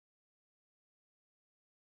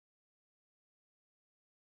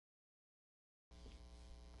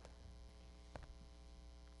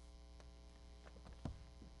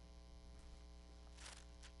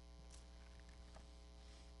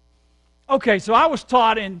Okay, so I was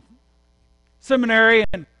taught in seminary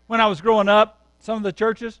and when I was growing up, some of the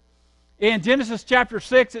churches, in Genesis chapter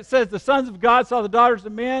 6, it says, the sons of God saw the daughters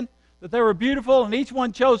of men, that they were beautiful, and each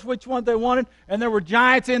one chose which one they wanted, and there were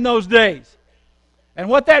giants in those days. And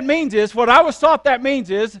what that means is, what I was taught that means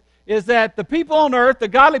is that the people on earth, the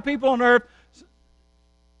godly people on earth,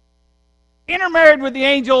 intermarried with the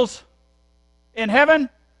angels in heaven,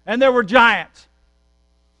 and there were giants.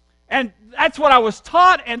 And that's what I was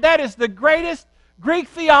taught, and that is the greatest Greek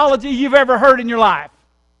theology you've ever heard in your life.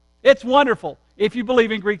 It's wonderful if you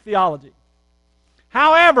believe in Greek theology.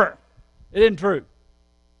 However, it isn't true.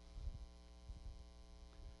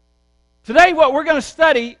 Today what we're going to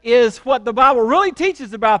study is what the Bible really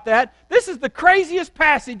teaches about that. This is the craziest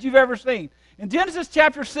passage you've ever seen. In Genesis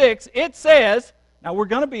chapter 6, it says, now we're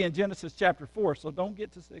going to be in Genesis chapter 4, so don't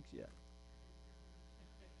get to 6 yet.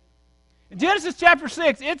 In Genesis chapter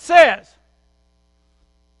 6, it says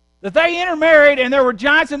that they intermarried and there were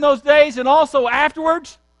giants in those days and also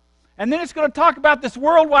afterwards. And then it's going to talk about this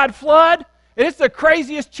worldwide flood. And it's the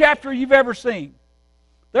craziest chapter you've ever seen.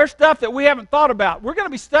 There's stuff that we haven't thought about. We're going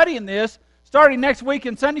to be studying this starting next week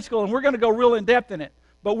in Sunday school, and we're going to go real in-depth in it.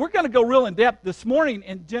 But we're going to go real in-depth this morning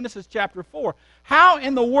in Genesis chapter 4. How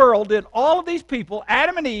in the world did all of these people,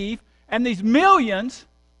 Adam and Eve, and these millions,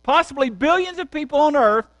 possibly billions of people on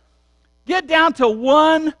earth, get down to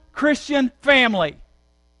one Christian family?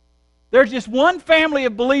 There's just one family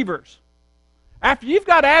of believers. After you've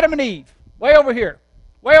got Adam and Eve, way over here,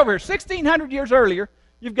 1,600 years earlier,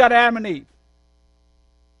 you've got Adam and Eve.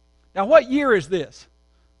 Now, what year is this?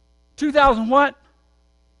 2000 what?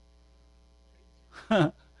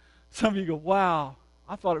 Some of you go, wow,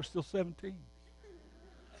 I thought it was still 17.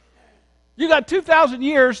 You got 2,000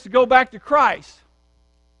 years to go back to Christ.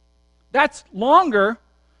 That's longer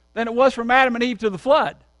than it was from Adam and Eve to the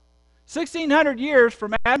flood. 1,600 years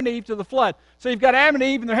from Adam and Eve to the flood. So you've got Adam and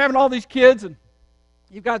Eve, and they're having all these kids, and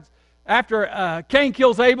you've got, after Cain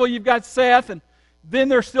kills Abel, you've got Seth, and then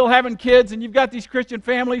they're still having kids, and you've got these Christian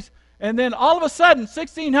families. And then all of a sudden,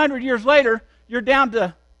 1,600 years later, you're down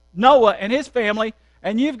to Noah and his family,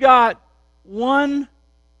 and you've got one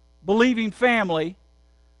believing family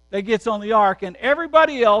that gets on the ark, and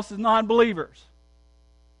everybody else is non-believers.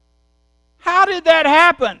 How did that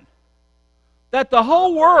happen? That the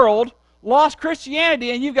whole world lost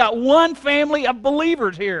Christianity, and you've got one family of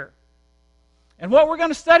believers here. And what we're going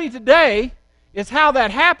to study today is how that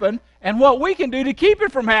happened and what we can do to keep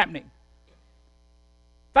it from happening.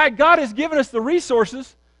 In fact, God has given us the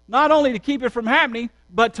resources not only to keep it from happening,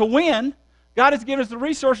 but to win. God has given us the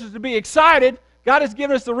resources to be excited. God has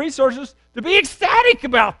given us the resources to be ecstatic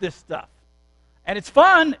about this stuff. And it's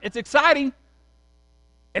fun, it's exciting,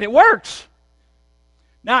 and it works.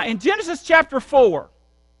 Now, in Genesis chapter 4,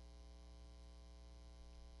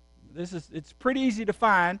 it's pretty easy to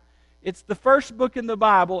find. It's the first book in the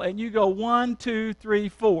Bible, and you go 1, 2, 3,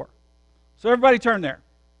 4. So everybody turn there.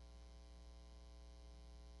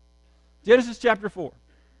 Genesis chapter 4.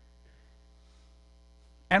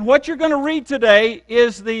 And what you're going to read today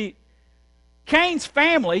is Cain's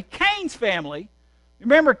family.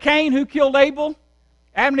 Remember Cain who killed Abel?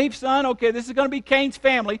 Adam and Eve's son? Okay, this is going to be Cain's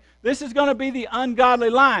family. This is going to be the ungodly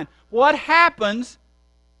line. What happens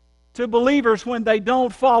to believers when they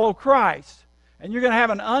don't follow Christ? And you're going to have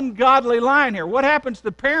an ungodly line here. What happens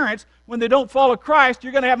to parents when they don't follow Christ?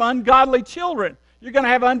 You're going to have ungodly children. You're going to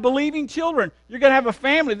have unbelieving children. You're going to have a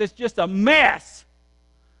family that's just a mess.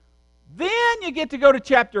 Then you get to go to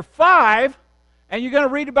chapter 5, and you're going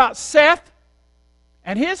to read about Seth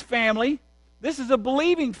and his family. This is a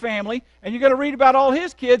believing family, and you're going to read about all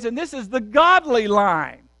his kids, and this is the godly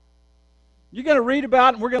line. You're going to read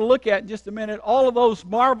about, and we're going to look at in just a minute, all of those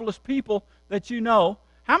marvelous people that you know.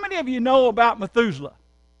 How many of you know about Methuselah?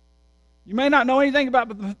 You may not know anything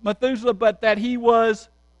about Methuselah, but that he was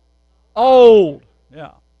old.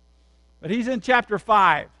 Yeah. But he's in chapter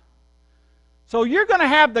 5. So you're going to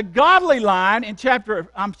have the ungodly line in chapter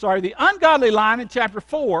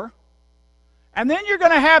 4, and then you're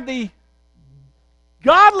going to have the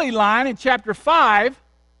godly line in chapter 5,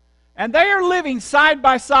 and they are living side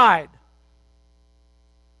by side.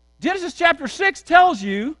 Genesis chapter 6 tells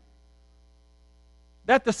you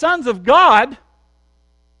that the sons of God,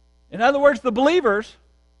 in other words, the believers,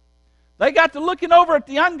 they got to looking over at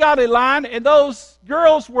the ungodly line, and those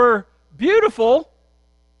girls were beautiful,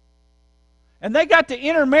 and they got to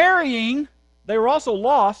intermarrying. They were also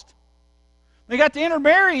lost. They got to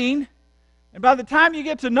intermarrying, and by the time you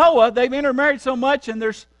get to Noah, they've intermarried so much, and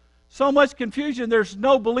there's so much confusion, there's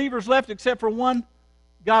no believers left except for one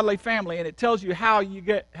godly family, and it tells you how you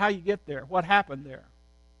get there, what happened there.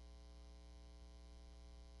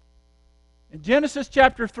 In Genesis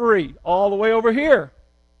chapter 3, all the way over here,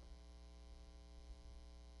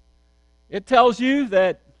 it tells you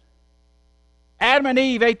that Adam and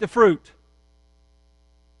Eve ate the fruit.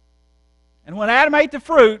 And when Adam ate the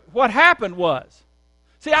fruit, what happened was,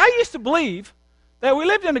 see, I used to believe that we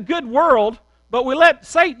lived in a good world, but we let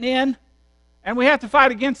Satan in, and we have to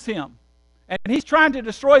fight against him. And he's trying to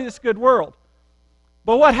destroy this good world.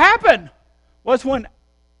 But what happened was when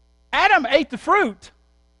Adam ate the fruit,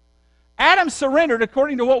 Adam surrendered,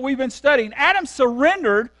 according to what we've been studying. Adam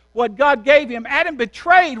surrendered what God gave him. Adam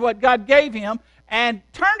betrayed what God gave him and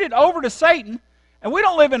turned it over to Satan. And we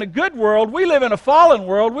don't live in a good world. We live in a fallen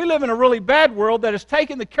world. We live in a really bad world that has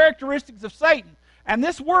taken the characteristics of Satan. And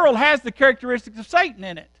this world has the characteristics of Satan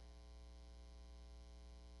in it.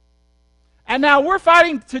 And now we're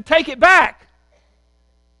fighting to take it back.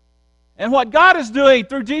 And what God is doing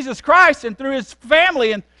through Jesus Christ and through His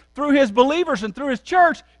family and through His believers and through His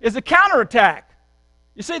church is a counterattack.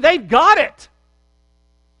 You see, they've got it.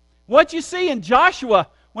 What you see in Joshua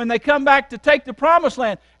when they come back to take the promised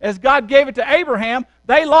land, as God gave it to Abraham,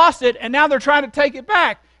 they lost it and now they're trying to take it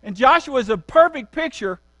back. And Joshua is a perfect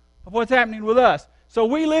picture of what's happening with us. So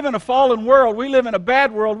we live in a fallen world. We live in a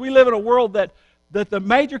bad world. We live in a world that the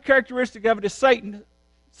major characteristic of it is Satan.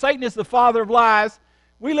 Satan is the father of lies.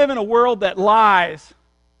 We live in a world that lies.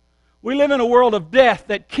 We live in a world of death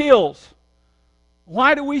that kills.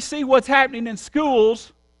 Why do we see what's happening in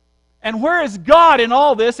schools? And where is God in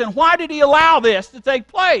all this? And why did He allow this to take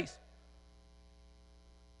place?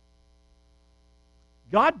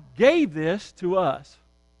 God gave this to us.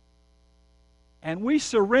 And we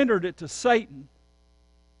surrendered it to Satan.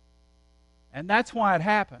 And that's why it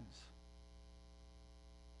happens.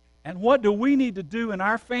 And what do we need to do in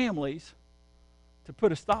our families to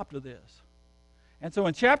put a stop to this? And so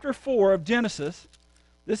in chapter 4 of Genesis,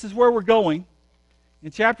 this is where we're going.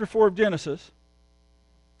 In chapter 4 of Genesis,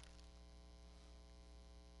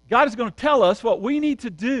 God is going to tell us what we need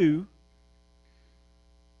to do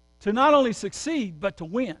to not only succeed, but to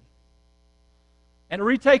win. And to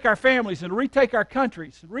retake our families, and to retake our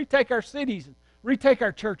countries, and retake our cities, and retake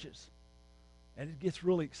our churches. And it gets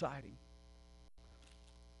really exciting.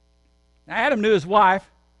 Now Adam knew his wife.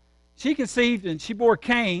 She conceived and she bore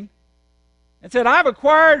Cain and said, I've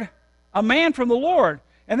acquired a man from the Lord.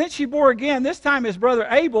 And then she bore again, this time his brother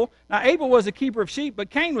Abel. Now Abel was a keeper of sheep, but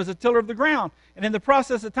Cain was a tiller of the ground. And in the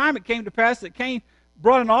process of time it came to pass that Cain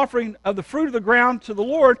brought an offering of the fruit of the ground to the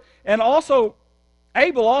Lord. And also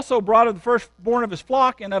Abel also brought of the firstborn of his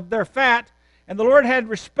flock and of their fat. And the Lord had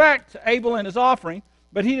respect to Abel and his offering,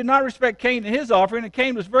 but He did not respect Cain and his offering. And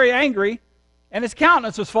Cain was very angry, and his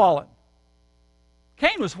countenance was fallen.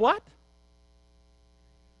 Cain was what?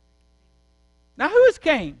 Now who is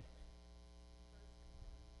Cain?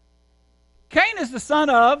 Cain is the son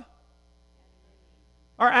of,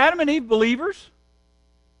 are Adam and Eve believers?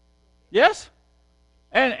 Yes?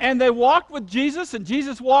 And they walked with Jesus, and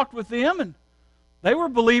Jesus walked with them, and they were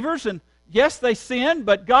believers, and yes, they sinned,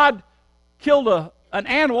 but God killed an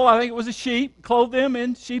animal, I think it was a sheep, clothed them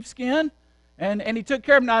in sheepskin, and He took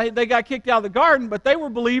care of them. Now, they got kicked out of the garden, but they were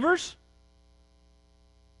believers.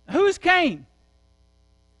 Who is Cain?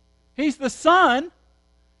 He's the son,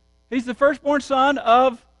 he's the firstborn son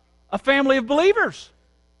of a family of believers.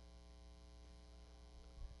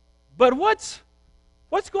 But what's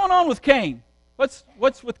going on with Cain?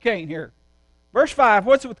 What's with Cain here? Verse 5,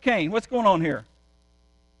 what's with Cain? What's going on here?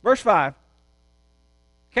 Verse 5.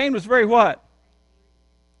 Cain was very what?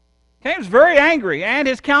 Cain was very angry, and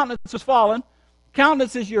his countenance was fallen.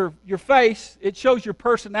 Countenance is your face. It shows your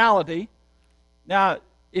personality. Now,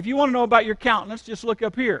 if you want to know about your countenance, just look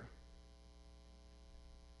up here.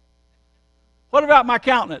 What about my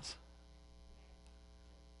countenance?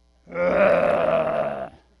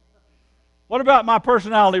 What about my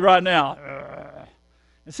personality right now?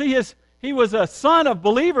 And see, he was a son of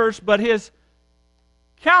believers, but his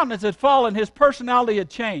countenance had fallen. His personality had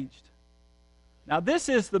changed. Now, this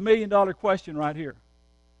is the million-dollar question right here.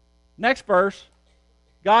 Next verse,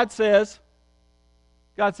 God says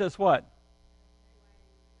what?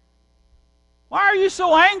 Why are you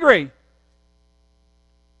so angry?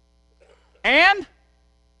 And?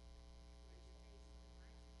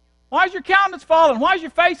 Why is your countenance fallen? Why does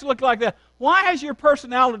your face look like that? Why has your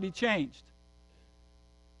personality changed?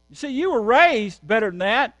 You see, you were raised better than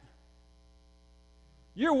that.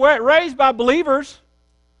 You were raised by believers.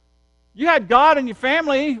 You had God in your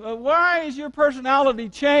family. Why is your personality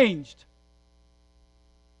changed?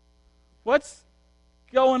 What's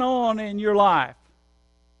going on in your life?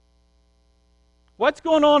 What's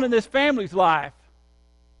going on in this family's life?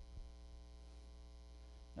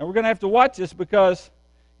 Now we're going to have to watch this because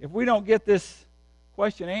if we don't get this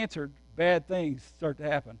question answered, bad things start to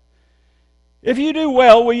happen. If you do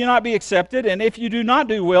well, will you not be accepted? And if you do not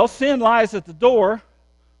do well, sin lies at the door.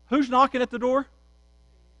 Who's knocking at the door?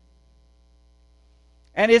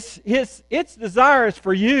 And its desire is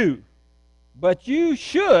for you. But you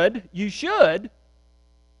can, you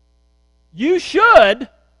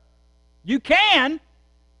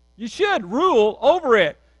should rule over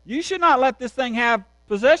it. You should not let this thing have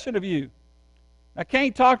possession of you. Now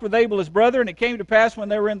Cain talked with Abel his brother, and it came to pass when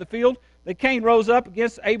they were in the field that Cain rose up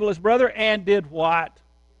against Abel his brother and did what?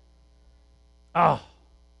 Oh,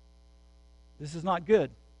 this is not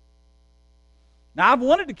good. Now I've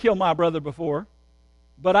wanted to kill my brother before,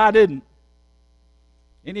 but I didn't.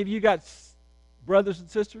 Any of you got brothers and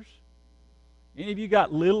sisters? Any of you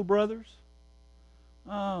got little brothers?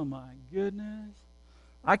 Oh my goodness.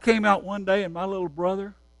 I came out one day and my little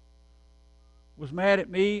brother was mad at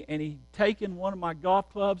me, and he'd taken one of my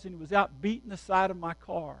golf clubs and he was out beating the side of my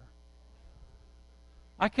car.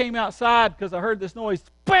 I came outside because I heard this noise,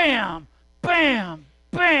 bam, bam,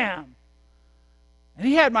 bam. And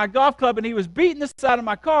he had my golf club and he was beating the side of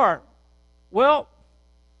my car. Well,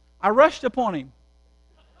 I rushed upon him.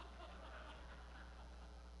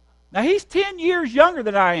 Now he's 10 years younger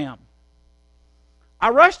than I am. I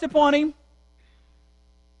rushed upon him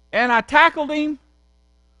and I tackled him.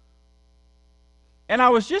 And I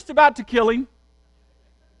was just about to kill him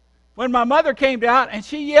when my mother came down and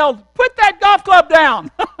she yelled, "Put that golf club down!"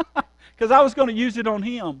 Because I was going to use it on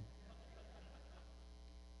him.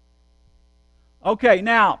 Okay,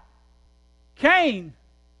 now, Cain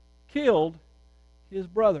killed his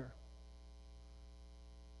brother.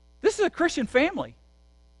 This is a Christian family.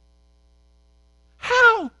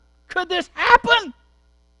 How could this happen?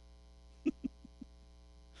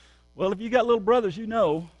 Well, if you got little brothers, you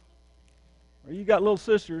know. Or you got little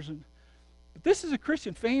sisters. But this is a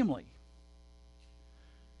Christian family.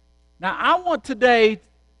 Now, I want today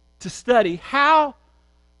to study how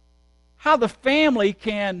the family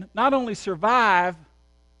can not only survive,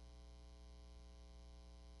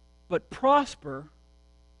 but prosper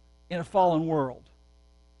in a fallen world.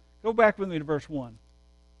 Go back with me to verse 1.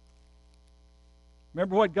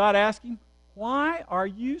 Remember what God asked him? Why are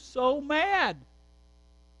you so mad?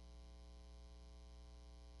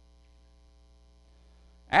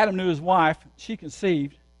 Adam knew his wife. She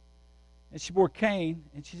conceived, and she bore Cain,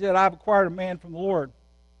 and she said, "I've acquired a man from the Lord."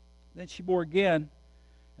 Then she bore again,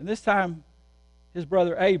 and this time his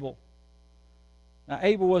brother Abel. Now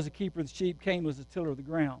Abel was the keeper of the sheep, Cain was the tiller of the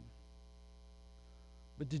ground.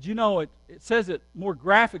 But did you know it says it more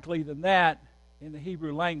graphically than that in the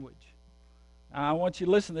Hebrew language? Now, I want you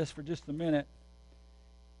to listen to this for just a minute.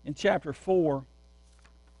 In chapter 4,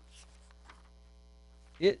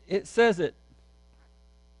 it says it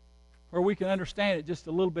where we can understand it just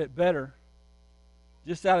a little bit better,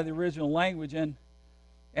 just out of the original language.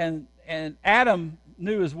 And Adam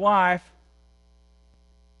knew his wife,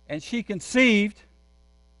 and she conceived,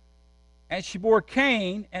 and she bore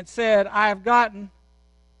Cain, and said, "I have gotten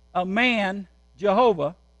a man,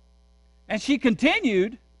 Jehovah." And she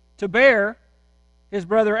continued to bear his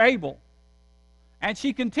brother Abel. And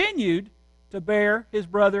she continued to bear his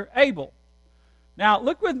brother Abel. Now,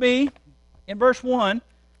 look with me in verse 1.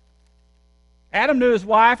 Adam knew his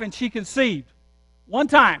wife, and she conceived. One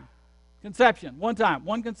time. Conception. One time.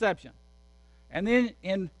 One conception. And then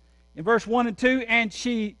in verse 1 and 2, and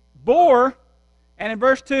she bore, and in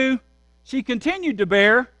verse 2, she continued to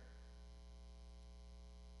bear.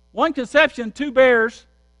 One conception, two bears.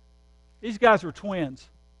 These guys were twins.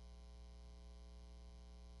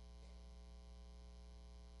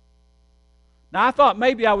 Now, I thought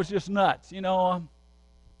maybe I was just nuts. You know,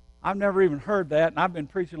 I've never even heard that, and I've been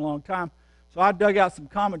preaching a long time. So I dug out some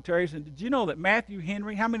commentaries, and did you know that Matthew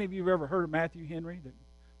Henry, how many of you have ever heard of Matthew Henry,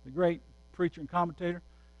 the great preacher and commentator?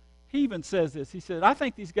 He even says this. He said, "I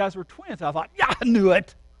think these guys were twins." I thought, yeah, I knew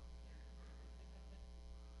it.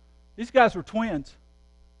 These guys were twins.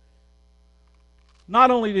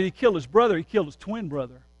 Not only did he kill his brother, he killed his twin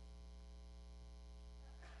brother.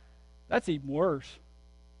 That's even worse.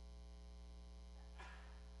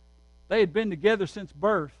 They had been together since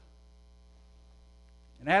birth.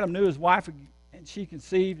 And Adam knew his wife, and she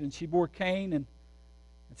conceived, and she bore Cain, and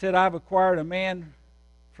said, "I've acquired a man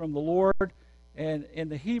from the Lord." And in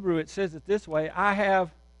the Hebrew, it says it this way: I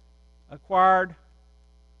have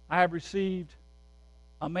received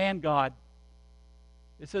a man God.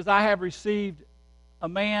 It says, I have received a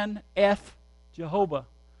man, eth, Jehovah.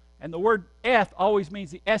 And the word eth always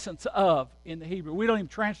means the essence of in the Hebrew. We don't even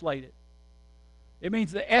translate it. It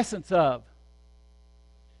means the essence of.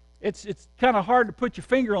 It's kind of hard to put your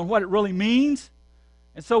finger on what it really means.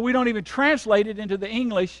 And so we don't even translate it into the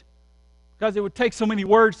English because it would take so many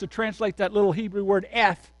words to translate that little Hebrew word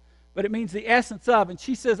eth, but it means the essence of. And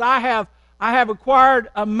she says, I have acquired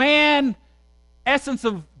a man, essence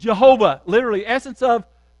of Jehovah, literally, essence of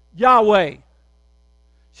Yahweh.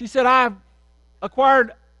 She said, I've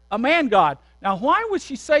acquired a man God. Now, why would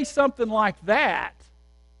she say something like that?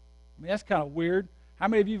 I mean, that's kind of weird. How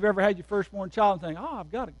many of you have ever had your firstborn child and think, oh,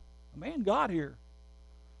 I've got a man God here?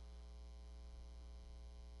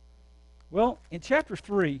 Well, in chapter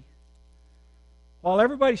 3, while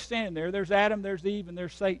everybody's standing there, there's Adam, there's Eve, and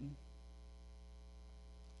there's Satan.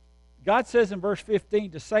 God says in verse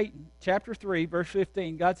 15 to Satan, chapter 3, verse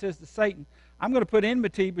 15, God says to Satan, I'm going to put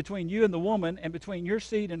enmity between you and the woman, and between your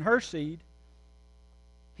seed and her seed.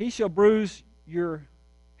 He shall bruise your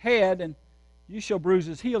head, and you shall bruise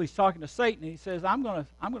his heel. He's talking to Satan, and he says, I'm going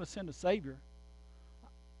to send a Savior.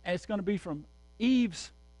 And it's going to be from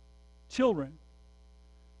Eve's children,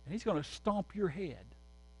 and he's going to stomp your head.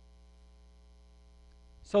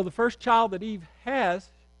 So the first child that Eve has,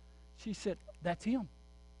 she said, that's him.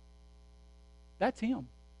 That's him.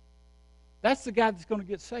 That's the guy that's going to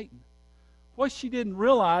get Satan. What she didn't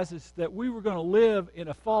realize is that we were going to live in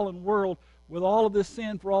a fallen world with all of this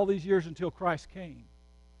sin for all these years until Christ came.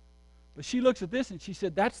 But she looks at this and she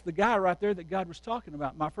said, that's the guy right there that God was talking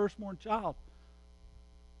about, my firstborn child.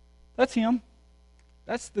 That's him.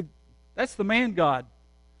 That's the man God.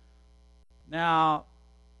 Now,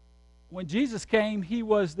 when Jesus came, he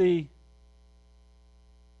was the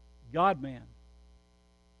God-man.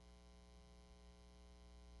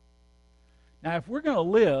 Now, if we're going to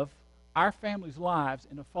live our family's lives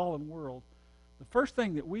in a fallen world, the first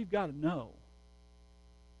thing that we've got to know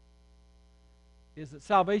is that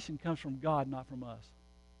salvation comes from God, not from us.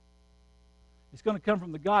 It's going to come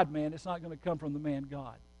from the God-man. It's not going to come from the man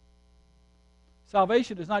God.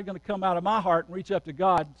 Salvation is not going to come out of my heart and reach up to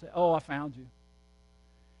God and say, oh, I found you.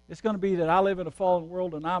 It's going to be that I live in a fallen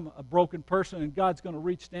world and I'm a broken person, and God's going to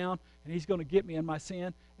reach down and he's going to get me in my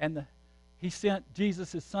sin. And he sent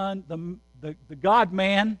Jesus, his son, the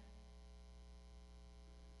God-man,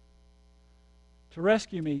 to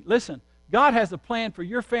rescue me. Listen, God has a plan for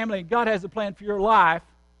your family, and God has a plan for your life.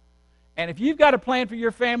 And if you've got a plan for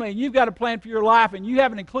your family and you've got a plan for your life and you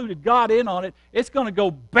haven't included God in on it, it's going to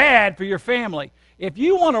go bad for your family. If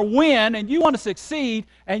you want to win and you want to succeed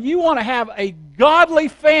and you want to have a godly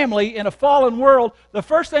family in a fallen world, the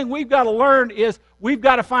first thing we've got to learn is we've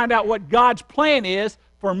got to find out what God's plan is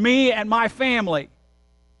for me and my family.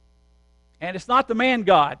 And it's not the man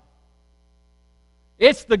God.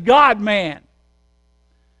 It's the God-man.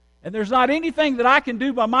 And there's not anything that I can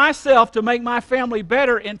do by myself to make my family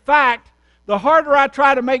better. In fact, the harder I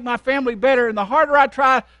try to make my family better and the harder I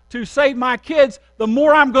try to save my kids, the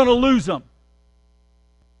more I'm going to lose them.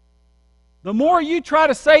 The more you try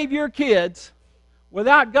to save your kids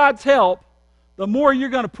without God's help, the more you're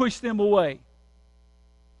going to push them away.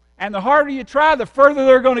 And the harder you try, the further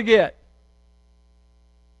they're going to get.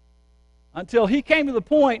 Until he came to the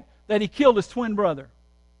point that he killed his twin brother.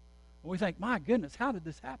 And we think, my goodness, how did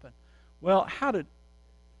this happen? Well, how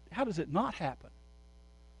does it not happen?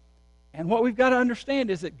 And what we've got to understand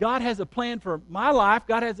is that God has a plan for my life.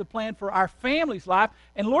 God has a plan for our family's life.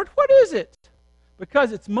 And Lord, what is it?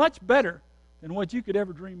 Because it's much better than what you could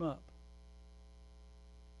ever dream up.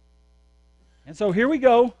 And so here we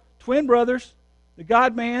go, twin brothers, the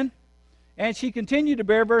God-man. And she continued to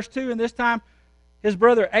bear, verse 2, and this time his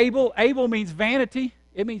brother Abel. Abel means vanity.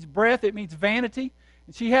 It means breath. It means vanity.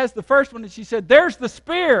 And she has the first one, and she said, there's the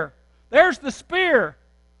spear. There's the spear.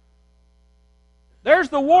 There's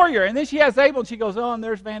the warrior. And then she has Abel, and she goes, oh, and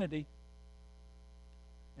there's vanity.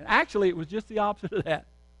 And actually, it was just the opposite of that.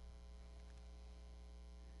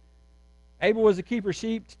 Abel was a keeper of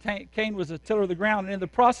sheep. Cain was a tiller of the ground. And in the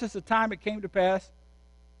process of time, it came to pass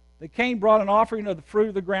that Cain brought an offering of the fruit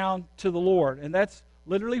of the ground to the Lord. And that's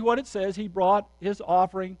literally what it says. He brought his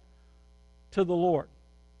offering to the Lord.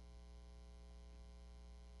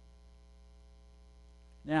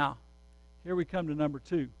 Now, here we come to number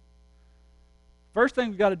 2. First thing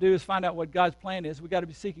we've got to do is find out what God's plan is. We've got to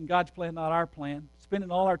be seeking God's plan, not our plan. Spending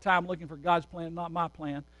all our time looking for God's plan, not my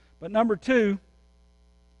plan. But number 2,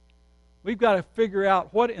 we've got to figure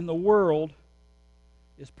out what in the world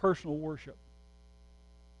is personal worship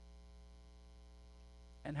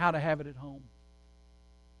and how to have it at home.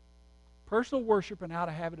 Personal worship and how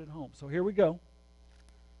to have it at home. So here we go.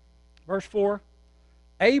 Verse 4.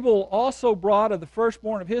 Abel also brought of the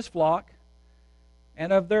firstborn of his flock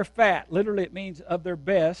and of their fat. Literally it means of their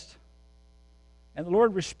best. And the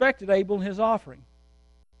Lord respected Abel in his offering.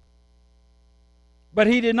 But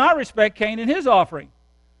he did not respect Cain in his offering.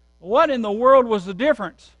 What in the world was the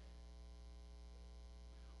difference?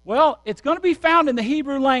 Well, it's going to be found in the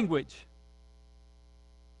Hebrew language.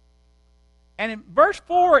 And in verse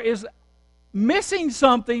 4 is missing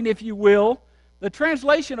something, if you will. The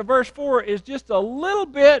translation of verse 4 is just a little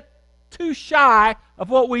bit too shy of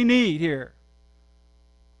what we need here.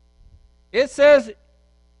 It says,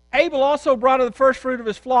 Abel also brought of the first fruit of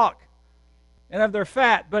his flock and of their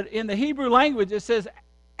fat. But in the Hebrew language, it says,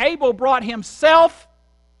 Abel brought himself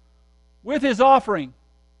with his offering.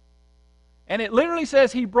 And it literally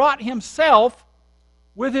says he brought himself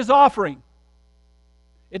with his offering.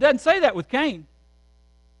 It doesn't say that with Cain.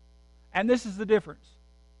 And this is the difference.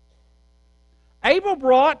 Abel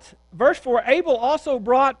brought, verse 4, Abel also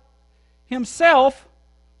brought himself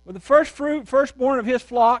with the first fruit, firstborn of his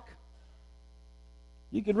flock.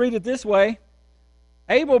 You could read it this way.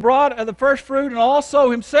 Abel brought of the first fruit and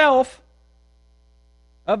also himself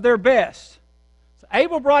of their best. So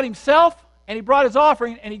Abel brought himself and he brought his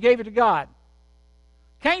offering and he gave it to God.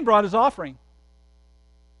 Cain brought his offering.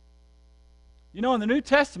 You know, in the New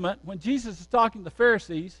Testament, when Jesus is talking to the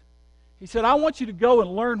Pharisees, he said, I want you to go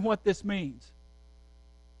and learn what this means.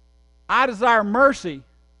 I desire mercy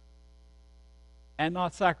and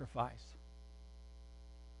not sacrifice.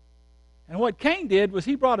 And what Cain did was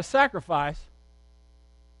he brought a sacrifice,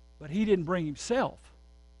 but he didn't bring himself.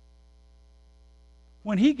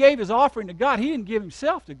 When he gave his offering to God, he didn't give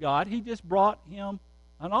himself to God. He just brought him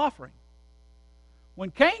an offering.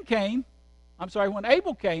 When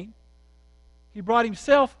Abel came, he brought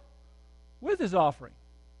himself with his offering.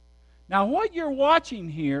 Now, what you're watching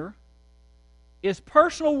here is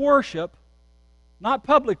personal worship, not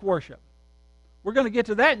public worship. We're going to get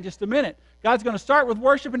to that in just a minute. God's going to start with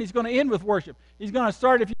worship and He's going to end with worship. He's going to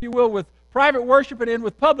start, if you will, with private worship and end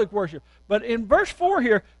with public worship. But in verse 4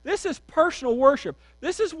 here, this is personal worship.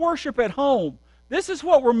 This is worship at home. This is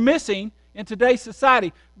what we're missing in today's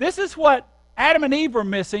society. This is what Adam and Eve were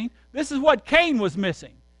missing. This is what Cain was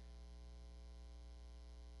missing.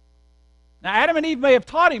 Now, Adam and Eve may have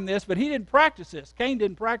taught him this, but he didn't practice this. Cain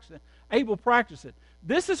didn't practice it. Abel practiced it.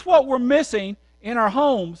 This is what we're missing in our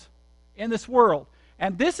homes in this world.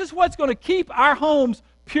 And this is what's going to keep our homes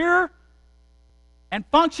pure and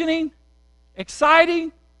functioning,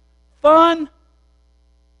 exciting, fun,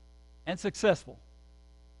 and successful.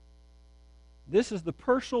 This is the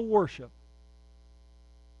personal worship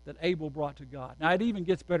that Abel brought to God. Now, it even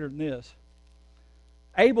gets better than this.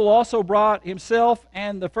 Abel also brought himself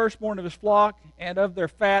and the firstborn of his flock and of their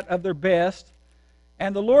fat, of their best.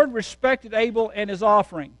 And the Lord respected Abel and his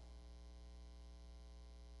offering.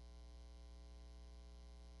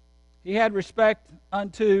 He had respect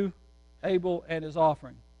unto Abel and his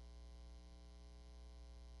offering.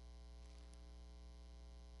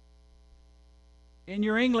 In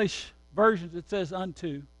your English versions it says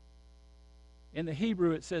unto. In the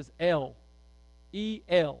Hebrew it says El.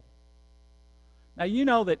 E-L. Now you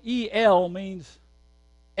know that E-L means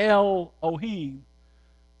El-Ohim.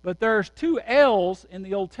 But there's two L's in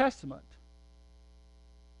the Old Testament.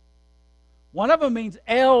 One of them means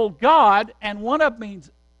El, God, and one of them means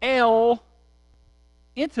El,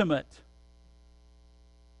 intimate.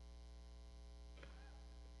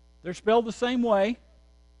 They're spelled the same way.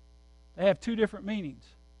 They have two different meanings.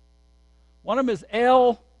 One of them is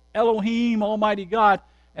El, Elohim, Almighty God,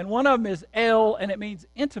 and one of them is El, and it means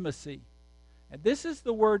intimacy. And this is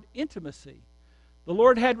the word intimacy. The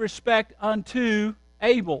Lord had respect unto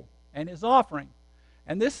Abel and his offering.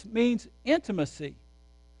 And this means intimacy.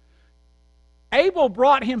 Abel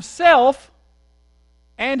brought himself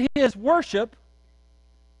and his worship,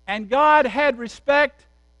 and God had respect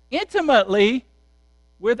intimately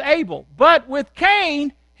with Abel. But with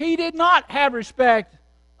Cain, he did not have respect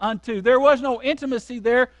unto. There was no intimacy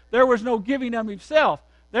there. There was no giving of himself.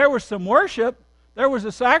 There was some worship. There was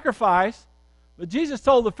a sacrifice. But Jesus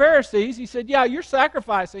told the Pharisees, He said, yeah, you're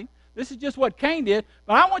sacrificing. This is just what Cain did.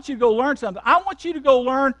 But I want you to go learn something. I want you to go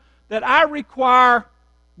learn that I require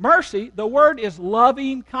mercy. The word is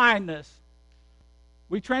loving kindness.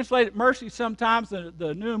 We translate it mercy sometimes.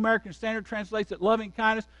 The New American Standard translates it loving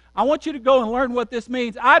kindness. I want you to go and learn what this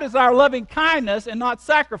means. I desire loving kindness and not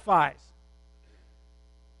sacrifice.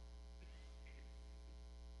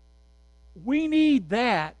 We need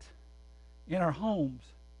that in our homes.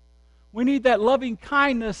 We need that loving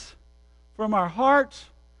kindness from our hearts.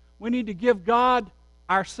 We need to give God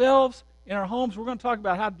ourselves in our homes. We're going to talk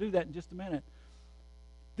about how to do that in just a minute.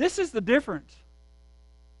 This is the difference.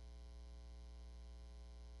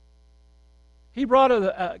 Cain brought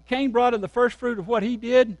of the first fruit of what he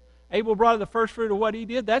did. Abel brought of the first fruit of what he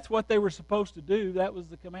did. That's what they were supposed to do. That was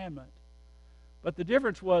the commandment. But the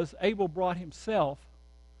difference was Abel brought himself.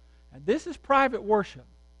 And this is private worship.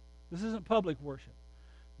 This isn't public worship.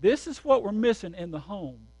 This is what we're missing in the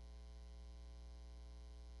home.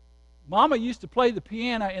 Mama used to play the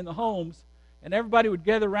piano in the homes, and everybody would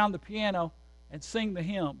gather around the piano and sing the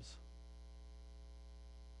hymns.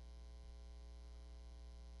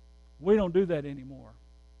 We don't do that anymore.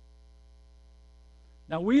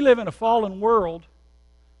 Now, we live in a fallen world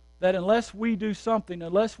that unless we do something,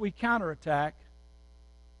 unless we counterattack,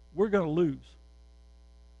 we're going to lose.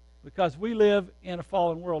 Because we live in a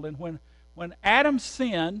fallen world. And when Adam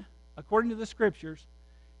sinned, according to the Scriptures,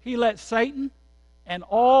 he let Satan and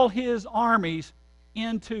all his armies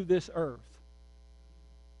into this earth.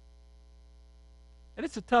 And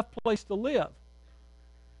it's a tough place to live.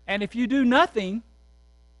 And if you do nothing,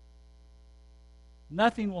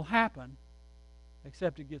 nothing will happen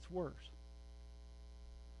except it gets worse.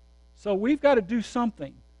 So we've got to do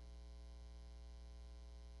something.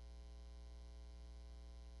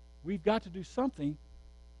 We've got to do something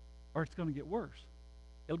or it's going to get worse.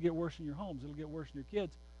 It'll get worse in your homes. It'll get worse in your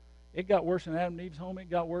kids. It got worse in Adam and Eve's home. It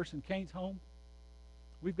got worse in Cain's home.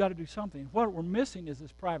 We've got to do something. What we're missing is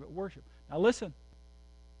this private worship. Now listen,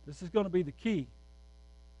 this is going to be the key.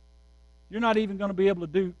 You're not even going to be able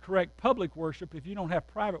to do correct public worship if you don't have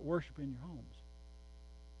private worship in your homes.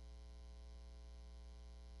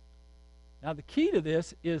 Now the key to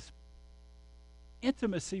this is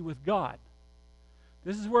intimacy with God.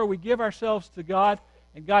 This is where we give ourselves to God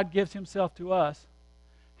and God gives Himself to us.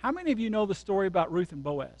 How many of you know the story about Ruth and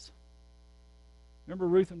Boaz? Remember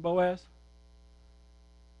Ruth and Boaz?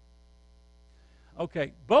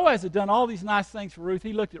 Okay, Boaz had done all these nice things for Ruth.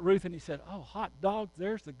 He looked at Ruth and he said, "Oh, hot dog,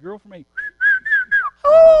 there's the girl for me."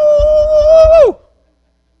 Ooh!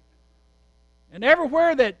 And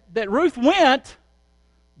everywhere that Ruth went,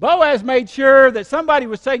 Boaz made sure that somebody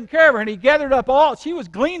was taking care of her, and he gathered up she was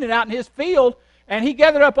gleaning out in his field, and he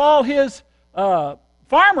gathered up all his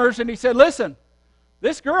farmers, and he said, "Listen,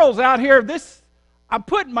 this girl's out here. I'm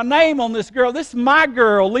putting my name on this girl. This is my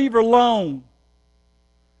girl. Leave her alone."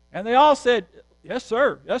 And they all said, "Yes,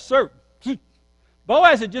 sir. Yes, sir."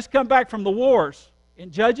 Boaz had just come back from the wars in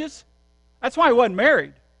Judges. That's why he wasn't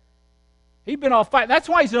married. He'd been off fighting. That's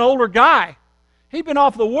why he's an older guy. He'd been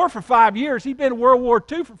off the war for 5 years. He'd been in World War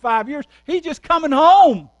II for 5 years. He's just coming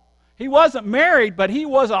home. He wasn't married, but he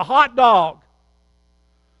was a hot dog.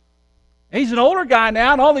 He's an older guy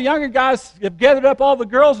now, and all the younger guys have gathered up all the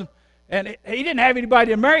girls, and he didn't have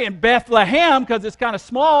anybody to marry in Bethlehem because it's kind of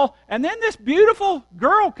small. And then this beautiful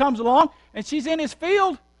girl comes along, and she's in his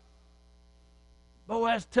field.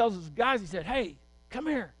 Boaz tells his guys, he said, "Hey, come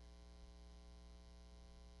here.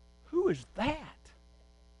 Who is that?"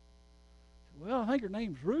 "Well, I think her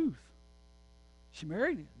name's Ruth." "She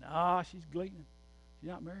married him?" "No, she's gleaning. She's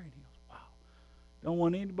not married." He goes, "Wow. Don't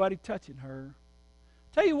want anybody touching her."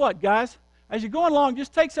 Tell you what, guys, as you're going along,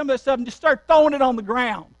 just take some of that stuff and just start throwing it on the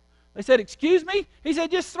ground. They said, "Excuse me?" He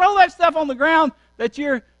said, "Just throw that stuff on the ground that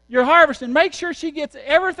you're harvesting. Make sure she gets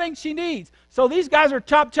everything she needs." So these guys are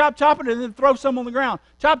chopping, and then throw some on the ground.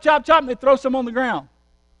 Chop, and they throw some on the ground.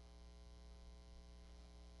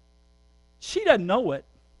 She doesn't know it.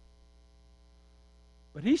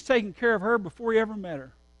 But he's taking care of her before he ever met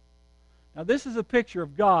her. Now this is a picture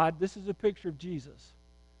of God. This is a picture of Jesus.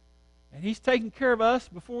 And he's taking care of us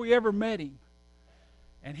before we ever met him.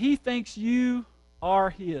 And he thinks you are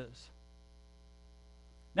his.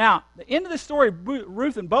 Now, the end of the story of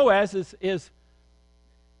Ruth and Boaz is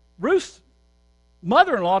Ruth's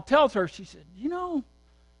mother-in-law tells her, she said, "You know,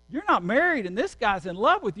 you're not married and this guy's in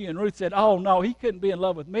love with you." And Ruth said, "Oh, no, he couldn't be in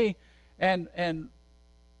love with me." And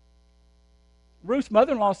Ruth's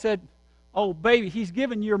mother-in-law said, "Oh, baby, he's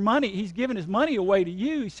giving your money. He's giving his money away to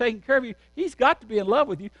you. He's taking care of you. He's got to be in love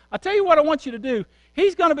with you. I'll tell you what I want you to do.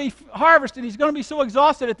 He's going to be harvested. He's going to be so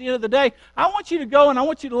exhausted at the end of the day. I want you to go and I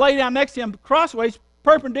want you to lay down next to him crossways,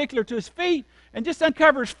 perpendicular to his feet, and just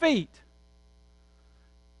uncover his feet."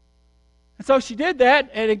 And so she did that,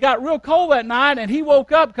 and it got real cold that night, and he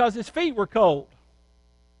woke up because his feet were cold.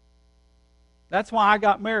 That's why I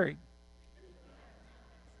got married.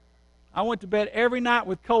 I went to bed every night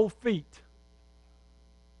with cold feet.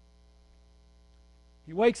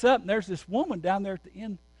 He wakes up, and there's this woman down there at the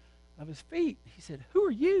end of his feet. He said, "Who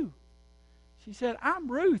are you?" She said,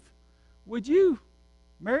 "I'm Ruth. Would you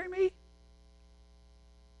marry me?"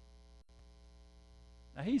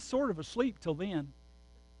 Now, he's sort of asleep till then.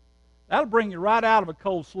 That'll bring you right out of a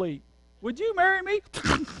cold sleep. "Would you marry me?"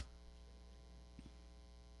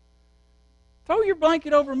 "Throw your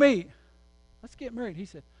blanket over me. Let's get married." He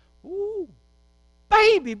said, "Ooh,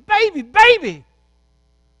 baby, baby, baby."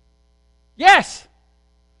 "Yes."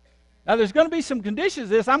 Now, there's going to be some conditions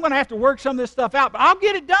to this. I'm going to have to work some of this stuff out, but I'll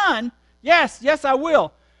get it done. Yes, I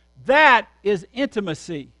will. That is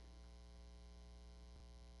intimacy.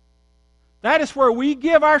 That is where we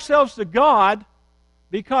give ourselves to God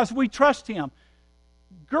because we trust Him.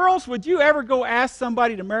 Girls, would you ever go ask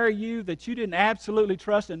somebody to marry you that you didn't absolutely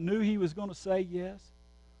trust and knew he was going to say yes?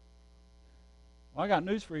 Well, I got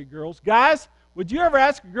news for you, girls. Guys, would you ever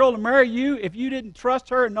ask a girl to marry you if you didn't trust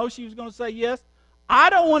her and know she was going to say yes? I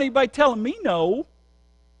don't want anybody telling me no.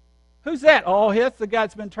 Who's that? Oh, that's the guy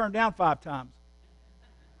that's been turned down 5 times.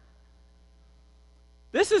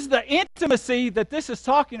 This is the intimacy that this is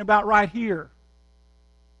talking about right here.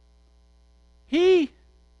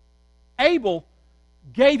 Abel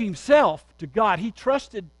gave himself to God. He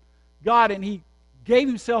trusted God and he gave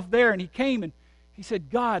himself there, and he came and he said,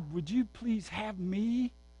 God, would you please have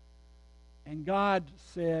me? And God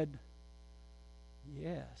said,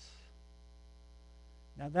 yes.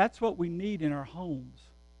 Now that's what we need in our homes.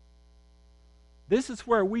 This is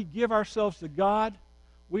where we give ourselves to God.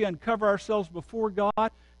 We uncover ourselves before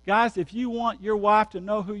God. Guys, if you want your wife to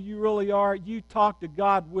know who you really are, you talk to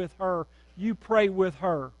God with her. You pray with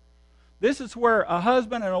her. This is where a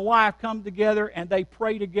husband and a wife come together and they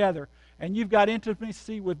pray together. And you've got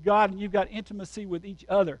intimacy with God and you've got intimacy with each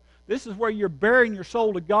other. This is where you're bearing your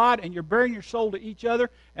soul to God and you're bearing your soul to each other.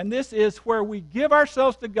 And this is where we give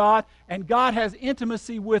ourselves to God and God has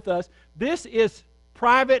intimacy with us. This is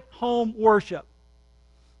private home worship.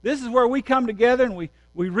 This is where we come together and we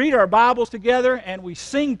read our Bibles together and we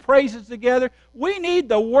sing praises together. We need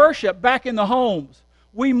the worship back in the homes.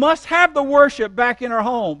 We must have the worship back in our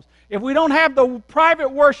homes. If we don't have the private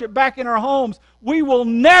worship back in our homes, we will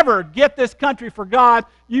never get this country for God.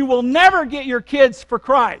 You will never get your kids for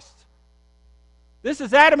Christ. This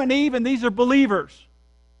is Adam and Eve, and these are believers.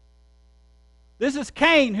 This is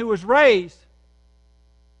Cain, who was raised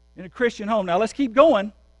in a Christian home. Now, let's keep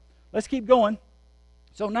going. Let's keep going.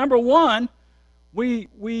 So, number one, we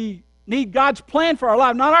need God's plan for our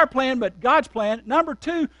life. Not our plan, but God's plan. Number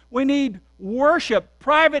two, we need worship,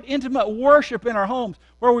 private, intimate worship in our homes,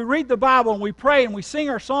 where we read the Bible and we pray and we sing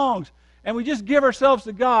our songs and we just give ourselves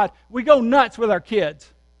to God. We go nuts with our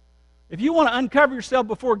kids. If you want to uncover yourself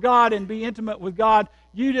before God and be intimate with God,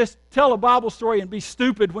 you just tell a Bible story and be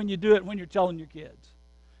stupid when you do it when you're telling your kids.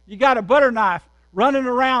 You got a butter knife running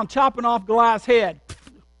around chopping off Goliath's head.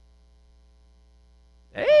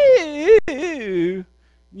 Hey, you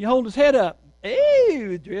hold his head up.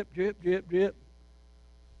 Hey, drip, drip, drip, drip.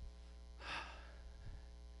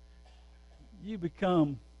 You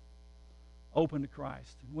become open to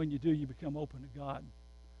Christ. And when you do, you become open to God.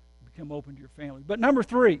 You become open to your family. But number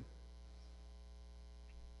three,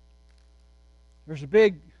 there's a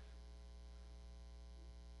big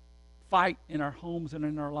fight in our homes and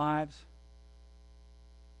in our lives.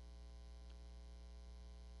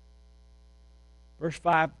 Verse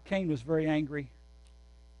 5, Cain was very angry.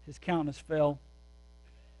 His countenance fell.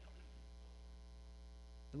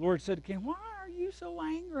 The Lord said to Cain, why are you so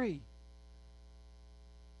angry?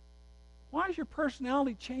 Why is your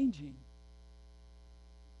personality changing?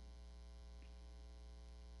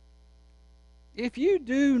 If you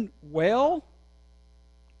do well,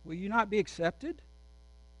 will you not be accepted?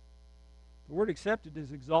 The word accepted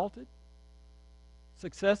is exalted,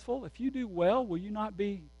 successful. If you do well, will you not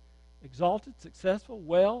be exalted, successful,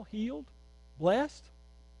 well, healed, blessed?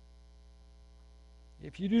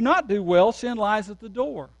 If you do not do well, sin lies at the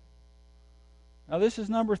door. Now this is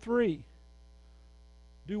number three.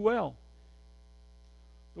 Do well.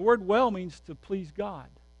 The word well means to please God,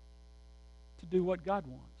 to do what God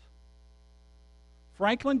wants.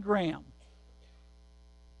 Franklin Graham,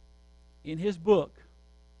 in his book,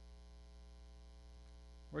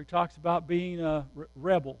 where he talks about being a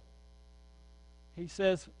rebel, he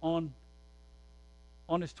says on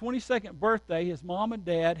his 22nd birthday, his mom and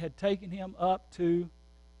dad had taken him up to,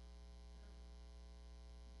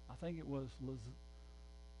 I think it was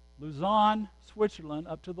Lausanne, Switzerland,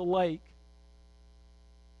 up to the lake.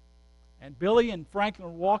 And Billy and Franklin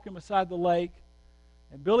were walking beside the lake.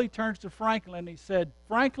 And Billy turns to Franklin and he said,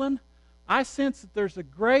 Franklin, I sense that there's a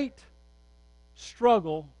great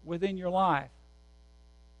struggle within your life.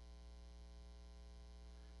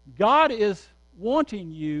 God is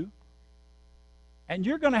wanting you, and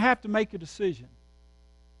you're going to have to make a decision.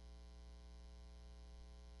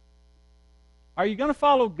 Are you going to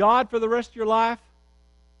follow God for the rest of your life,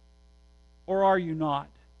 or are you not?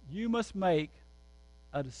 You must make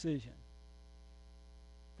a decision.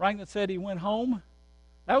 Franklin said he went home.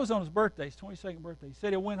 That was on his birthday, his 22nd birthday. He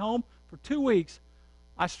said he went home for 2 weeks.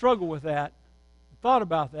 I struggled with that, thought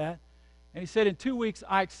about that. And he said, in 2 weeks,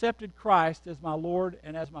 I accepted Christ as my Lord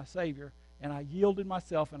and as my Savior, and I yielded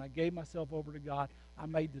myself and I gave myself over to God. I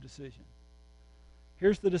made the decision.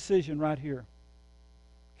 Here's the decision right here.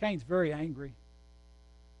 Cain's very angry.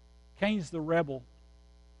 Cain's the rebel.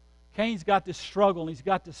 Cain's got this struggle and he's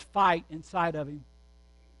got this fight inside of him,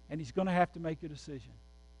 and he's going to have to make a decision.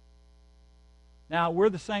 Now, we're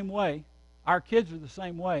the same way. Our kids are the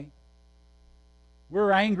same way.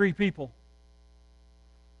 We're angry people.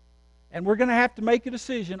 And we're going to have to make a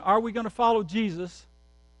decision. Are we going to follow Jesus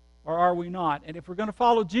or are we not? And if we're going to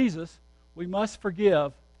follow Jesus, we must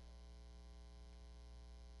forgive.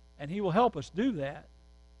 And He will help us do that.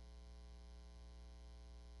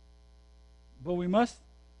 But we must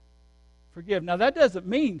forgive. Now, that doesn't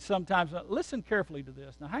mean sometimes, listen carefully to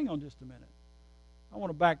this. Now, hang on just a minute. I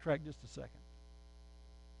want to backtrack just a second.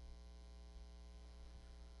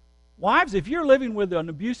 Wives, if you're living with an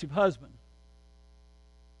abusive husband,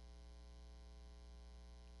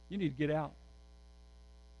 you need to get out.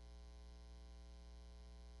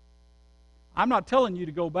 I'm not telling you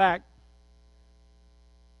to go back.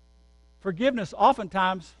 Forgiveness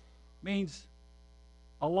oftentimes means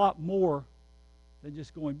a lot more than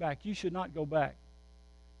just going back. You should not go back.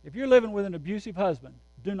 If you're living with an abusive husband,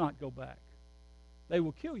 do not go back. They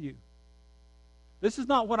will kill you. This is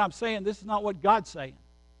not what I'm saying. This is not what God's saying.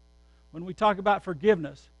 When we talk about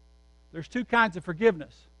forgiveness, there's two kinds of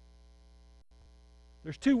forgiveness.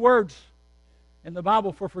 There's two words in the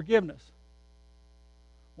Bible for forgiveness.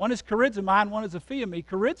 One is charizomai and one is aphiemi.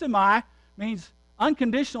 Charizomai means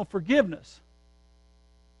unconditional forgiveness.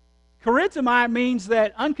 Charizomai means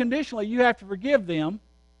that unconditionally you have to forgive them.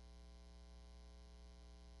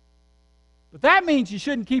 But that means you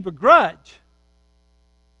shouldn't keep a grudge.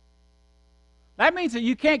 That means that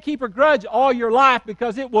you can't keep a grudge all your life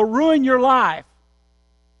because it will ruin your life.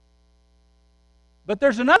 But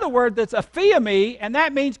there's another word that's aphiemi, and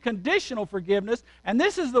that means conditional forgiveness. And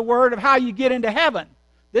this is the word of how you get into heaven.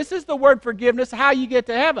 This is the word forgiveness, how you get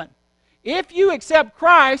to heaven. If you accept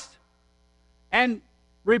Christ and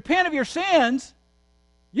repent of your sins,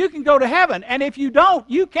 you can go to heaven. And if you don't,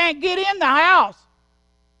 you can't get in the house.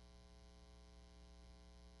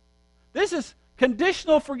 This is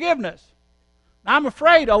conditional forgiveness. Now, I'm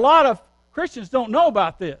afraid a lot of Christians don't know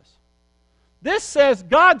about this. This says,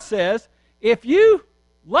 God says, if you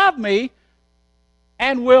love me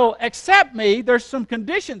and will accept me, there's some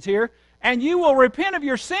conditions here, and you will repent of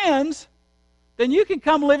your sins, then you can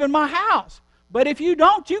come live in my house. But if you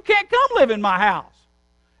don't, you can't come live in my house.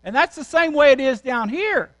 And that's the same way it is down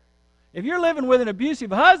here. If you're living with an abusive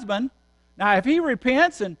husband, now if he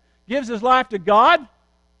repents and gives his life to God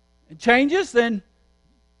and changes, then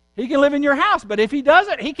he can live in your house. But if he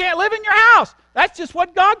doesn't, he can't live in your house. That's just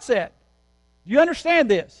what God said. Do you understand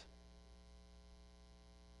this?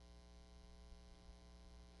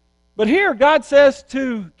 But here God says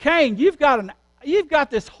to Cain, you've got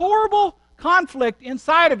this horrible conflict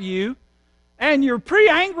inside of you, and you're a pretty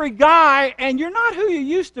angry guy, and you're not who you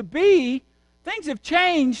used to be. Things have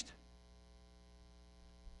changed.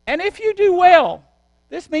 And if you do well,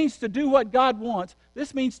 this means to do what God wants.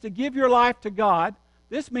 This means to give your life to God.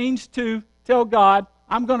 This means to tell God,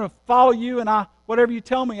 I'm going to follow you, and whatever you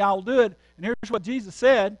tell me, I'll do it. And here's what Jesus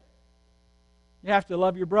said. You have to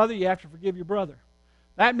love your brother. You have to forgive your brother.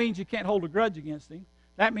 That means you can't hold a grudge against him.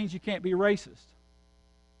 That means you can't be racist.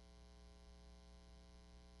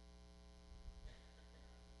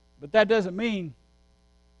 But that doesn't mean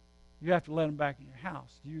you have to let him back in your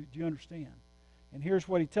house. Do you understand? And here's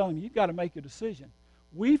what he's telling you. You've got to make a decision.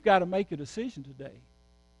 We've got to make a decision today.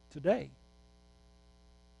 Today.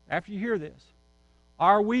 After you hear this.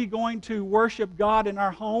 Are we going to worship God in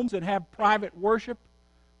our homes and have private worship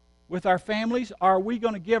with our families? Are we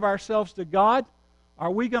going to give ourselves to God? Are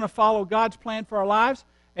we going to follow God's plan for our lives?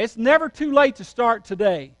 It's never too late to start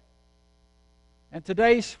today. And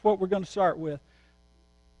today's what we're going to start with.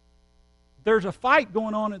 There's a fight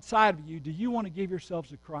going on inside of you. Do you want to give yourselves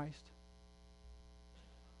to Christ?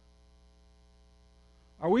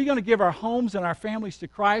 Are we going to give our homes and our families to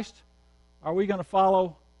Christ? Are we going to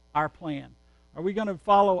follow our plan? Are we going to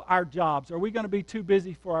follow our jobs? Are we going to be too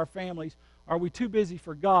busy for our families? Are we too busy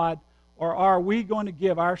for God? Or are we going to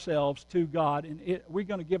give ourselves to God? And are we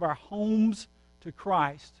going to give our homes to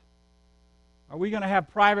Christ? Are we going to have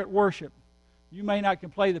private worship? You may not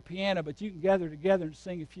can play the piano, but you can gather together and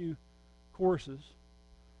sing a few choruses.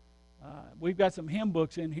 We've got some hymn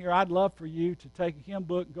books in here. I'd love for you to take a hymn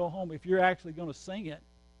book and go home if you're actually going to sing it.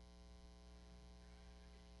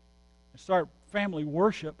 And start family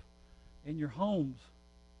worship in your homes.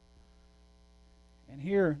 And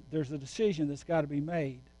here, there's a decision that's got to be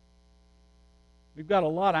made. We've got a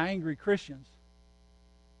lot of angry Christians.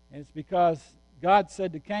 And it's because God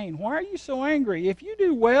said to Cain, why are you so angry? If you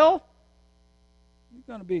do well, you're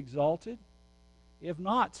going to be exalted. If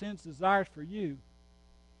not, sin's desires for you.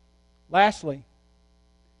 Lastly,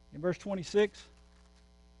 in verse 26,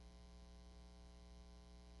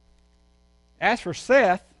 as for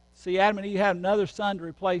Seth, see, Adam and Eve had another son to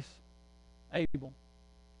replace Abel.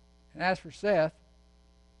 And as for Seth,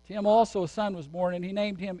 to him also a son was born, and he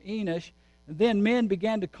named him Enosh. And then men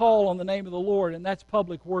began to call on the name of the Lord, and that's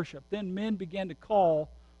public worship. Then men began to call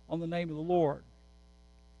on the name of the Lord.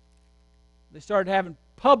 They started having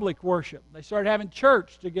public worship. They started having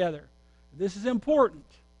church together. This is important.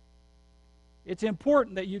 It's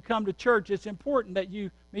important that you come to church. It's important that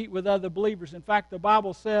you meet with other believers. In fact, the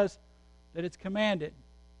Bible says that it's commanded.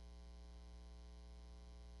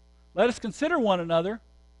 Let us consider one another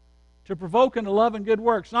to provoke unto love and good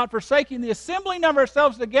works, not forsaking the assembling of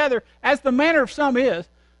ourselves together, as the manner of some is,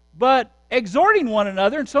 but exhorting one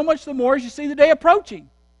another, and so much the more as you see the day approaching.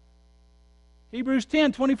 Hebrews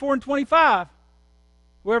 10, 24 and 25.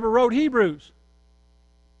 Whoever wrote Hebrews,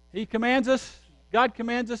 he commands us, God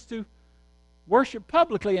commands us to worship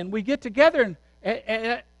publicly, and we get together,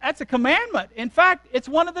 and that's a commandment. In fact, it's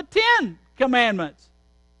one of the 10 commandments.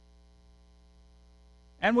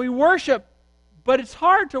 And we worship, but it's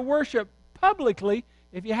hard to worship publicly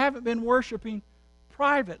if you haven't been worshiping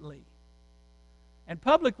privately. And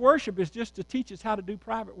public worship is just to teach us how to do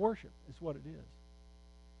private worship, is what it is.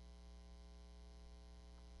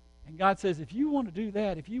 And God says, if you want to do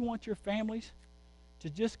that, if you want your families to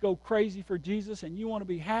just go crazy for Jesus, and you want to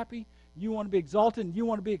be happy, you want to be exalted, and you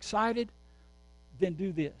want to be excited, then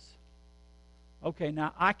do this. Okay,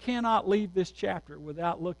 now I cannot leave this chapter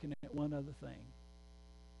without looking at one other thing.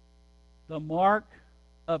 The mark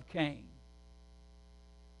of Cain.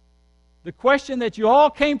 The question that you all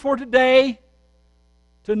came for today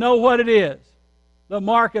to know what it is. The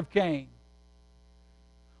mark of Cain.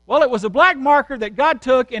 Well, it was a black marker that God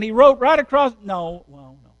took and He wrote right across. No.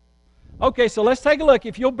 Okay, so let's take a look.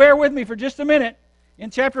 If you'll bear with me for just a minute. In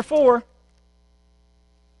chapter 4,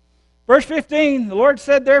 verse 15, the Lord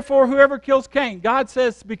said, therefore, whoever kills Cain. God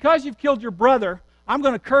says, because you've killed your brother, I'm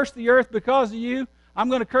going to curse the earth because of you. I'm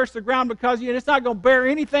going to curse the ground because of you. And it's not going to bear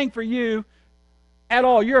anything for you at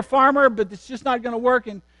all. You're a farmer, but it's just not going to work.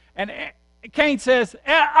 And Cain says,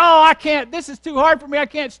 oh, I can't. This is too hard for me. I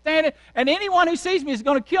can't stand it. And anyone who sees me is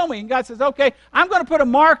going to kill me. And God says, okay, I'm going to put a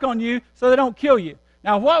mark on you so they don't kill you.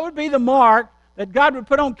 Now, what would be the mark that God would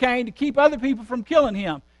put on Cain to keep other people from killing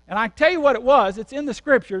him? And I tell you what it was. It's in the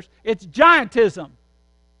Scriptures. It's giantism.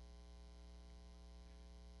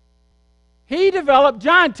 He developed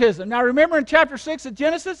giantism. Now remember in chapter 6 of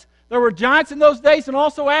Genesis, there were giants in those days and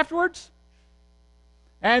also afterwards.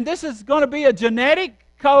 And this is going to be a genetic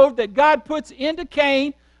code that God puts into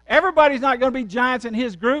Cain. Everybody's not going to be giants in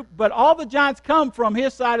his group, but all the giants come from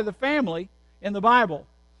his side of the family in the Bible.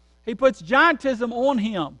 He puts giantism on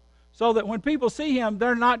him so that when people see him,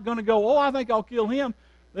 they're not going to go, oh, I think I'll kill him.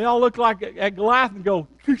 They all look like at Goliath and go,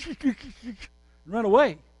 and run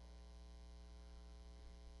away.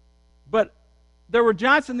 But there were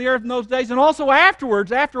giants in the earth in those days, and also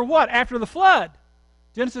afterwards. After what? After the flood.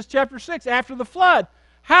 Genesis chapter 6, after the flood.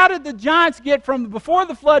 How did the giants get from before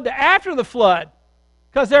the flood to after the flood?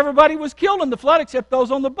 Because everybody was killed in the flood except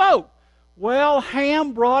those on the boat. Well,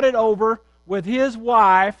 Ham brought it over with his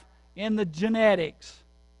wife in the genetics.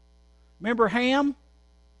 Remember Ham?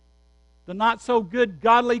 The not-so-good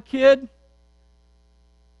godly kid?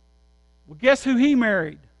 Well, guess who he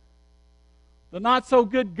married? The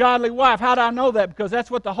not-so-good godly wife. How do I know that? Because that's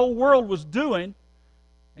what the whole world was doing.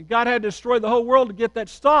 And God had to destroy the whole world to get that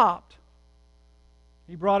stopped.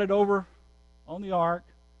 He brought it over on the ark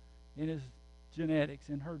in his genetics,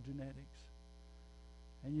 in her genetics.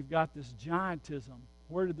 And you've got this giantism.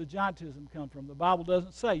 Where did the giantism come from? The Bible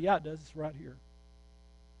doesn't say. Yeah, it does. It's right here.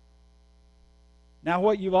 Now,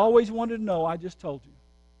 what you've always wanted to know, I just told you.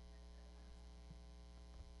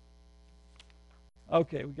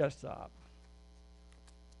 Okay, we've got to stop.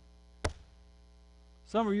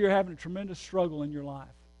 Some of you are having a tremendous struggle in your life.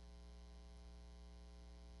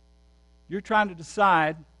 You're trying to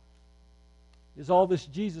decide, is all this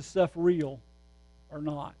Jesus stuff real or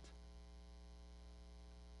not?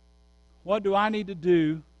 What do I need to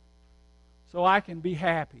do so I can be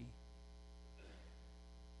happy?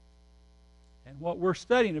 And what we're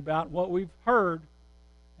studying about, what we've heard,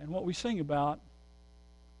 and what we sing about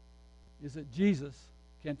is that Jesus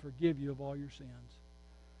can forgive you of all your sins.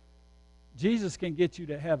 Jesus can get you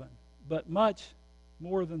to heaven, but much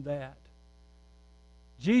more than that.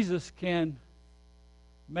 Jesus can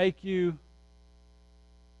make you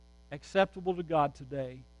acceptable to God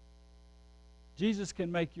today, Jesus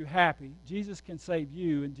can make you happy. Jesus can save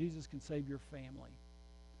you, and Jesus can save your family.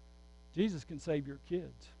 Jesus can save your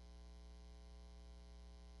kids.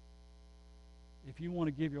 If you want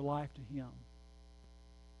to give your life to Him.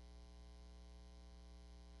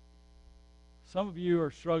 Some of you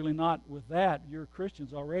are struggling not with that. You're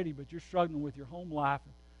Christians already, but you're struggling with your home life,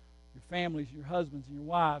 and your families, your husbands, and your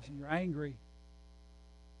wives, and you're angry.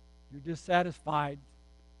 You're dissatisfied.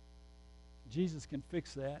 Jesus can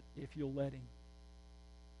fix that if you'll let Him.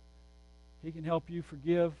 He can help you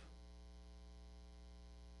forgive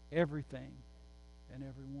everything and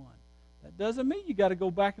everyone. That doesn't mean you got to go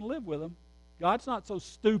back and live with them. God's not so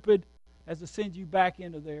stupid as to send you back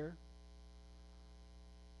into there.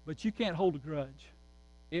 But you can't hold a grudge.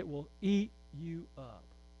 It will eat you up.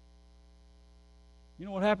 You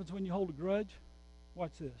know what happens when you hold a grudge?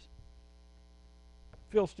 Watch this.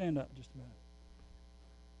 Phil, stand up just a minute.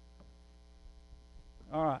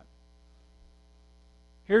 All right.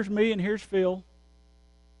 Here's me and here's Phil.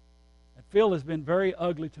 And Phil has been very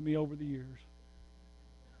ugly to me over the years.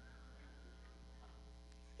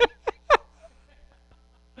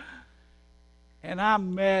 And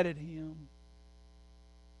I'm mad at him.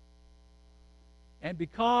 And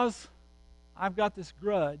because I've got this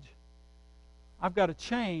grudge, I've got a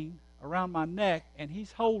chain around my neck, and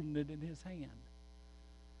he's holding it in his hand.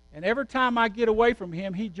 And every time I get away from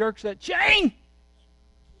him, he jerks that chain,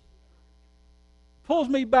 pulls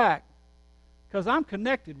me back, because I'm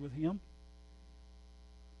connected with him.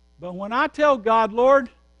 But when I tell God, Lord,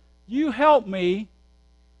 you help me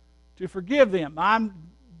to forgive them.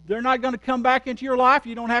 They're not going to come back into your life.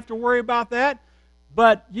 You don't have to worry about that.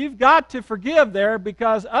 But you've got to forgive there,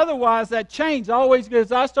 because otherwise that chain's always good.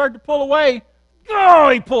 As I start to pull away,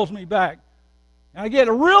 he pulls me back. And I get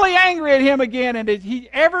really angry at him again, and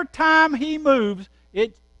every time he moves,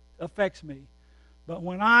 it affects me. But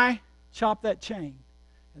when I chop that chain,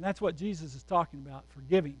 and that's what Jesus is talking about,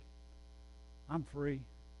 forgiving, I'm free.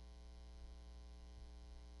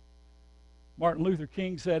 Martin Luther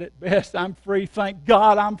King said it best, I'm free, thank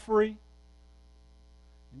God I'm free.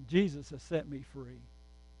 And Jesus has set me free.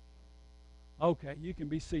 Okay, you can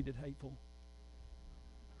be seated, hateful.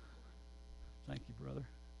 Thank you, brother.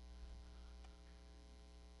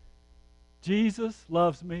 Jesus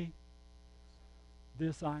loves me.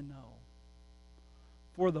 This I know.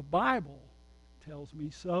 For the Bible tells me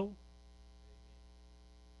so.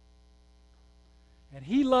 And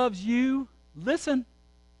He loves you. Listen,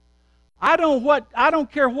 I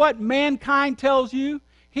don't care what mankind tells you.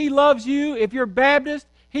 He loves you if you're Baptist.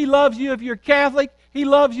 He loves you if you're Catholic. He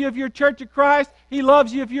loves you if you're Church of Christ. He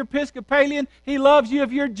loves you if you're Episcopalian. He loves you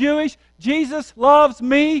if you're Jewish. Jesus loves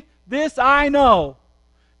me. This I know.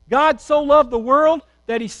 God so loved the world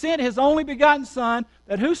that He sent His only begotten Son,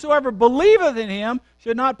 that whosoever believeth in Him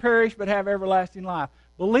should not perish but have everlasting life.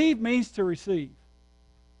 Believe means to receive.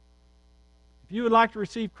 If you would like to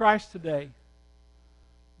receive Christ today,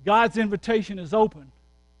 God's invitation is open.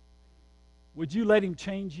 Would you let Him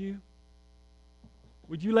change you?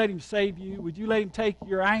 Would you let Him save you? Would you let Him take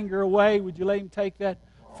your anger away? Would you let Him take that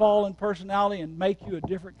fallen personality and make you a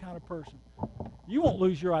different kind of person? You won't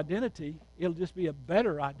lose your identity. It'll just be a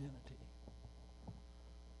better identity.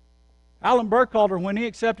 Alan Burkhalter, when he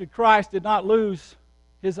accepted Christ, did not lose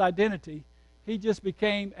his identity. He just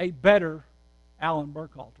became a better Alan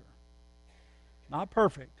Burkhalter. Not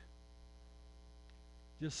perfect,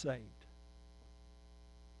 just saved.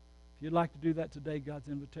 If you'd like to do that today, God's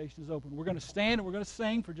invitation is open. We're going to stand and we're going to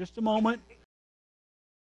sing for just a moment.